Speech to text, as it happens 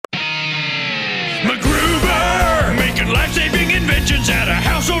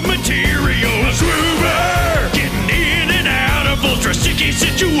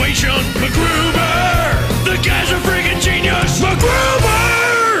Operation MacGruber! The guy's a freaking genius!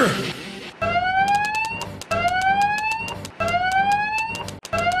 MacGruber!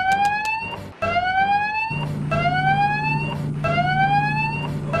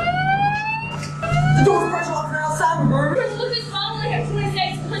 The door's pressure locking outside, MacGruber. Look, this phone only have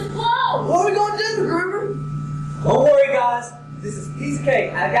 26. Please blow. What are we going to do, MacGruber? Don't worry, guys. This is a piece of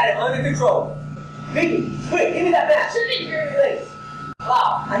cake. I got it under control. Vicky, quick, give me that match. Should be good. Please.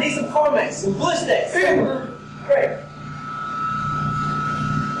 Wow, I need some Carmex, some Blue Sticks. Here, MacGruber. Great.